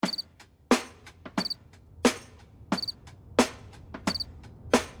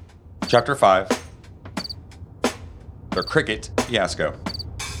Chapter 5. The Cricket Fiasco.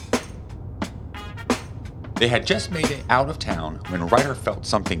 They had just made it out of town when Ryder felt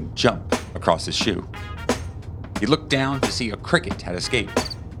something jump across his shoe. He looked down to see a cricket had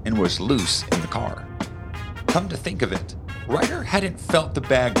escaped and was loose in the car. Come to think of it, Ryder hadn't felt the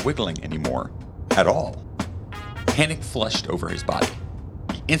bag wiggling anymore, at all. Panic flushed over his body.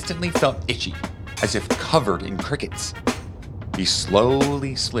 He instantly felt itchy, as if covered in crickets. He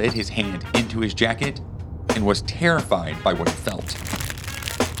slowly slid his hand into his jacket and was terrified by what he felt.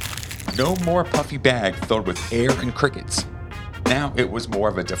 No more puffy bag filled with air and crickets. Now it was more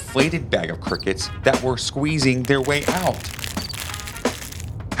of a deflated bag of crickets that were squeezing their way out.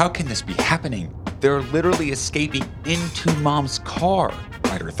 How can this be happening? They're literally escaping into Mom's car,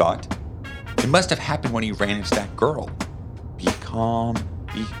 Ryder thought. It must have happened when he ran into that girl. Be calm,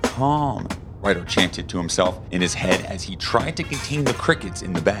 Ryder chanted to himself in his head as he tried to contain the crickets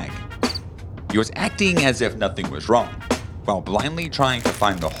in the bag. He was acting as if nothing was wrong, while blindly trying to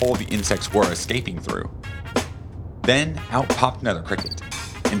find the hole the insects were escaping through. Then out popped another cricket,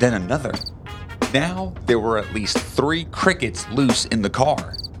 and then another. Now there were at least 3 crickets loose in the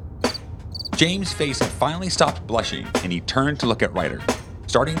car. James' face had finally stopped blushing, and he turned to look at Ryder,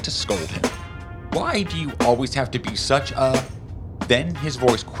 starting to scold him. Why do you always have to be such a... Then his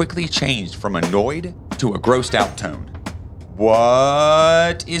voice quickly changed from annoyed to a grossed out tone.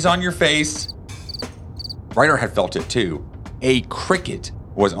 What is on your face? Ryder had felt it too. A cricket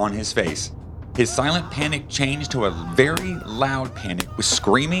was on his face. His silent panic changed to a very loud panic with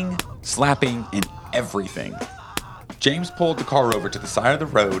screaming, slapping, and everything. James pulled the car over to the side of the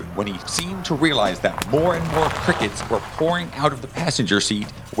road when he seemed to realize that more and more crickets were pouring out of the passenger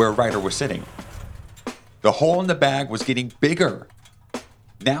seat where Ryder was sitting. The hole in the bag was getting bigger.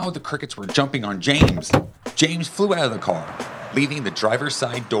 Now the crickets were jumping on James. James flew out of the car, leaving the driver's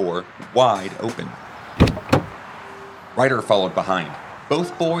side door wide open. Ryder followed behind.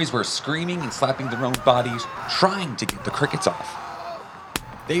 Both boys were screaming and slapping their own bodies, trying to get the crickets off.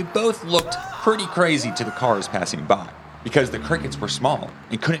 They both looked pretty crazy to the cars passing by, because the crickets were small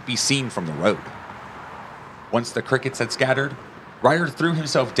and couldn't be seen from the road. Once the crickets had scattered, Ryder threw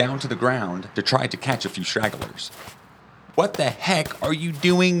himself down to the ground to try to catch a few stragglers. What the heck are you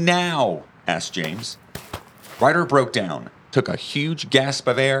doing now? Asked James. Ryder broke down, took a huge gasp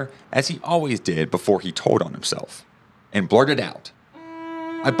of air, as he always did before he told on himself, and blurted out,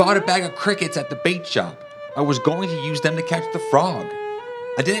 I bought a bag of crickets at the bait shop. I was going to use them to catch the frog.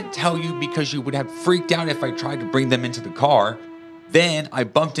 I didn't tell you because you would have freaked out if I tried to bring them into the car. Then I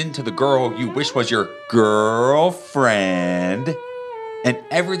bumped into the girl you wish was your girlfriend, and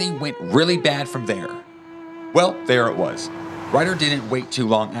everything went really bad from there. Well, there it was. Ryder didn't wait too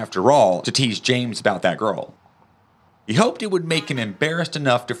long after all to tease James about that girl. He hoped it would make him embarrassed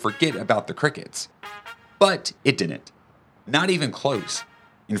enough to forget about the crickets. But it didn't. Not even close.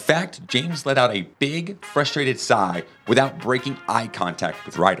 In fact, James let out a big, frustrated sigh without breaking eye contact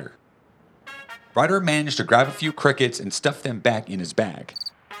with Ryder. Ryder managed to grab a few crickets and stuff them back in his bag.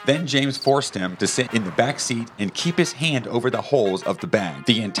 Then James forced him to sit in the back seat and keep his hand over the holes of the bag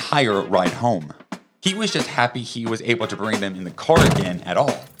the entire ride home. He was just happy he was able to bring them in the car again at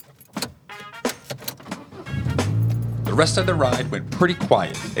all. The rest of the ride went pretty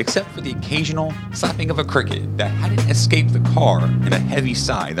quiet, except for the occasional slapping of a cricket that hadn't escaped the car and a heavy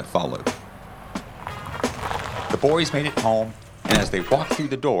sigh that followed. The boys made it home, and as they walked through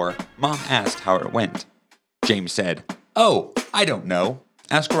the door, Mom asked how it went. James said, "Oh, I don't know.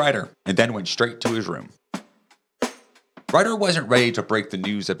 Ask Ryder," and then went straight to his room. Ryder wasn't ready to break the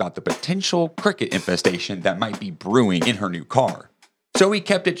news about the potential cricket infestation that might be brewing in her new car. So he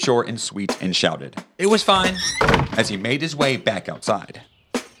kept it short and sweet and shouted, "It was fine," as he made his way back outside.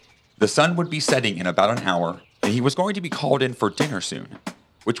 The sun would be setting in about an hour, and he was going to be called in for dinner soon,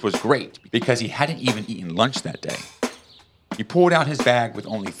 which was great because he hadn't even eaten lunch that day. He pulled out his bag with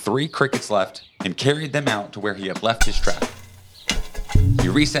only 3 crickets left and carried them out to where he had left his trap. He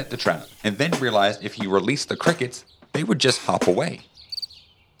reset the trap and then realized if he released the crickets, they would just hop away.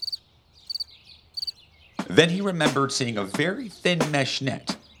 Then he remembered seeing a very thin mesh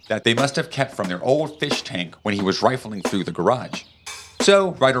net that they must have kept from their old fish tank when he was rifling through the garage.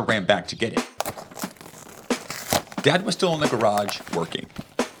 So Ryder ran back to get it. Dad was still in the garage working.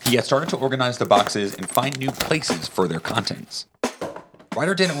 He had started to organize the boxes and find new places for their contents.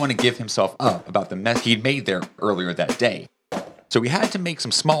 Ryder didn't want to give himself up about the mess he'd made there earlier that day, so he had to make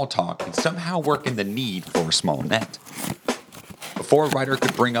some small talk and somehow work in the need for a small net. Before Ryder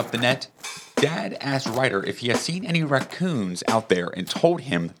could bring up the net, Dad asked Ryder if he had seen any raccoons out there and told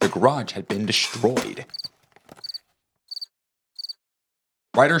him the garage had been destroyed.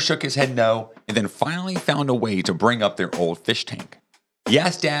 Ryder shook his head no, and then finally found a way to bring up their old fish tank. He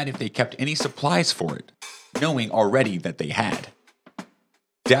asked Dad if they kept any supplies for it, knowing already that they had.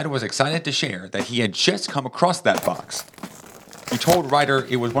 Dad was excited to share that he had just come across that box. He told Ryder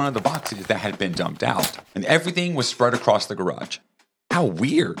it was one of the boxes that had been dumped out, and everything was spread across the garage. How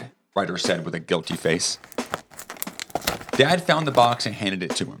weird, Ryder said with a guilty face. Dad found the box and handed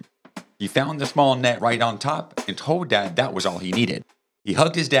it to him. He found the small net right on top and told Dad that was all he needed. He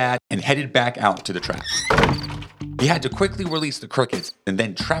hugged his dad and headed back out to the trap. He had to quickly release the crickets and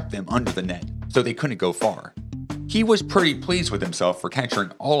then trap them under the net so they couldn't go far. He was pretty pleased with himself for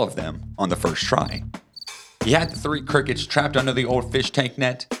capturing all of them on the first try. He had the 3 crickets trapped under the old fish tank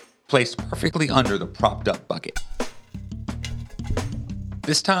net, placed perfectly under the propped up bucket.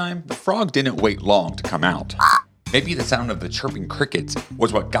 This time, the frog didn't wait long to come out. Maybe the sound of the chirping crickets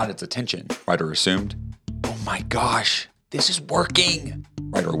was what got its attention, Ryder assumed. "Oh my gosh, this is working,"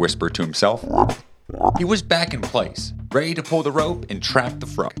 Ryder whispered to himself. He was back in place, ready to pull the rope and trap the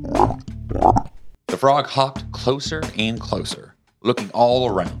frog. The frog hopped closer and closer, looking all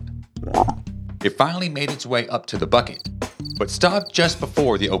around. It finally made its way up to the bucket, but stopped just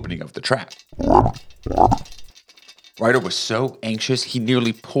before the opening of the trap. Ryder was so anxious he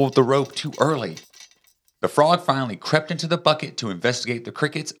nearly pulled the rope too early. The frog finally crept into the bucket to investigate the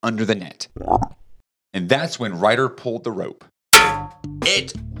crickets under the net. And that's when Ryder pulled the rope.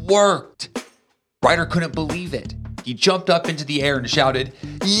 It worked! Ryder couldn't believe it. He jumped up into the air and shouted,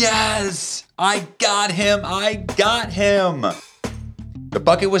 "Yes! I got him! I got him!" The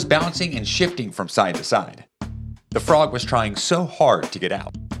bucket was bouncing and shifting from side to side. The frog was trying so hard to get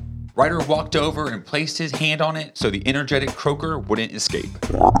out. Ryder walked over and placed his hand on it so the energetic croaker wouldn't escape.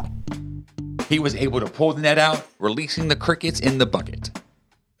 He was able to pull the net out, releasing the crickets in the bucket.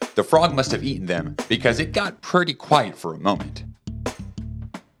 The frog must have eaten them because it got pretty quiet for a moment.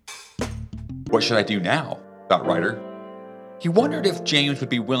 What should I do now? Thought Ryder. He wondered if James would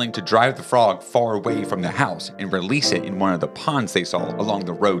be willing to drive the frog far away from the house and release it in one of the ponds they saw along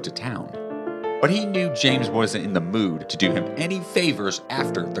the road to town. But he knew James wasn't in the mood to do him any favors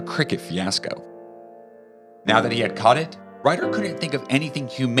after the cricket fiasco. Now that he had caught it, Ryder couldn't think of anything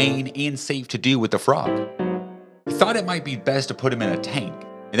humane and safe to do with the frog. He thought it might be best to put him in a tank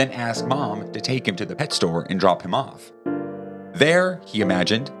and then ask Mom to take him to the pet store and drop him off. There, he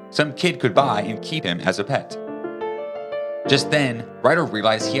imagined, some kid could buy and keep him as a pet. Just then, Ryder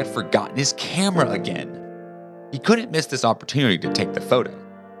realized he had forgotten his camera again. He couldn't miss this opportunity to take the photo.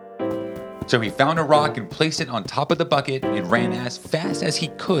 So he found a rock and placed it on top of the bucket and ran as fast as he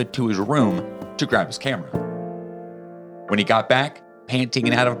could to his room to grab his camera. When he got back, panting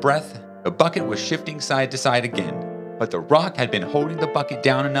and out of breath, the bucket was shifting side to side again, but the rock had been holding the bucket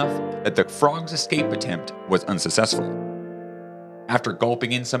down enough that the frog's escape attempt was unsuccessful. After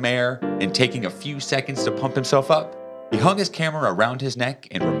gulping in some air and taking a few seconds to pump himself up, he hung his camera around his neck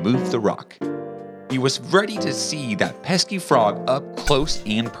and removed the rock. He was ready to see that pesky frog up close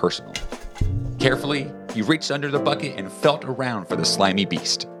and personal. Carefully, he reached under the bucket and felt around for the slimy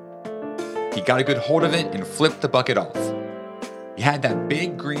beast. He got a good hold of it and flipped the bucket off. He had that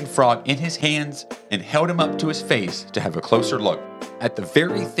big green frog in his hands and held him up to his face to have a closer look at the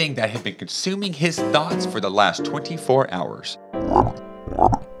very thing that had been consuming his thoughts for the last 24 hours.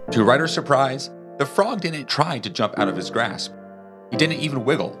 To Ryder's surprise, the frog didn't try to jump out of his grasp. He didn't even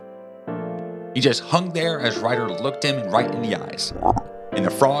wiggle. He just hung there as Ryder looked him right in the eyes. And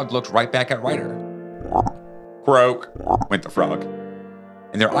the frog looked right back at Ryder. "Croak," went the frog.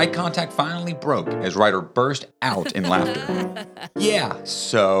 And their eye contact finally broke as Ryder burst out in laughter. "Yeah,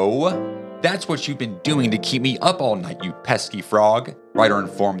 so that's what you've been doing to keep me up all night, you pesky frog," Ryder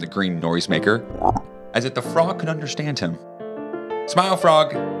informed the green noisemaker, as if the frog could understand him. "Smile,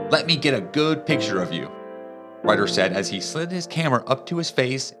 frog, let me get a good picture of you," Ryder said as he slid his camera up to his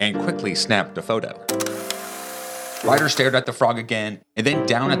face and quickly snapped a photo. Ryder stared at the frog again and then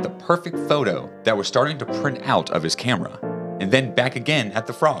down at the perfect photo that was starting to print out of his camera, and then back again at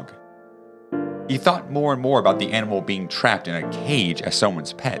the frog. He thought more and more about the animal being trapped in a cage as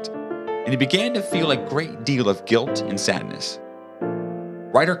someone's pet, and he began to feel a great deal of guilt and sadness.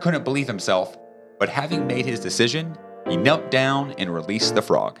 Ryder couldn't believe himself, but having made his decision, he knelt down and released the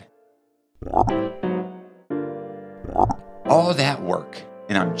frog. "All that work,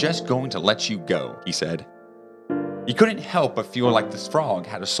 and I'm just going to let you go," he said. He couldn't help but feel like this frog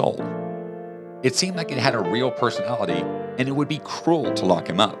had a soul. It seemed like it had a real personality, and it would be cruel to lock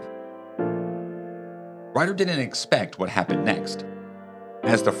him up. Ryder didn't expect what happened next,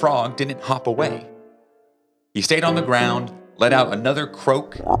 as the frog didn't hop away. He stayed on the ground, let out another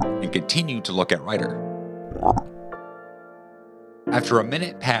croak, and continued to look at Ryder. After a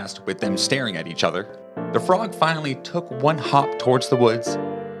minute passed with them staring at each other, the frog finally took one hop towards the woods.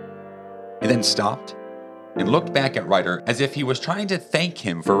 He then stopped and looked back at Ryder as if he was trying to thank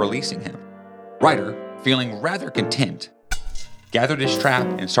him for releasing him. Ryder, feeling rather content, gathered his trap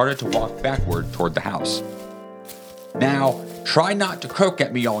and started to walk backward toward the house. "Now, try not to croak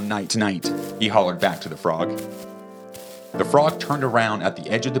at me all night tonight," he hollered back to the frog. The frog turned around at the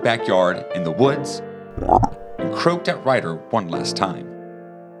edge of the backyard in the woods and croaked at Ryder one last time,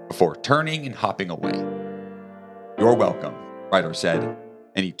 before turning and hopping away. "You're welcome," Ryder said,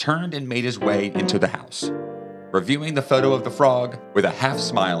 and he turned and made his way into the house, reviewing the photo of the frog with a half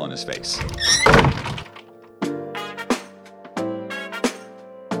smile on his face.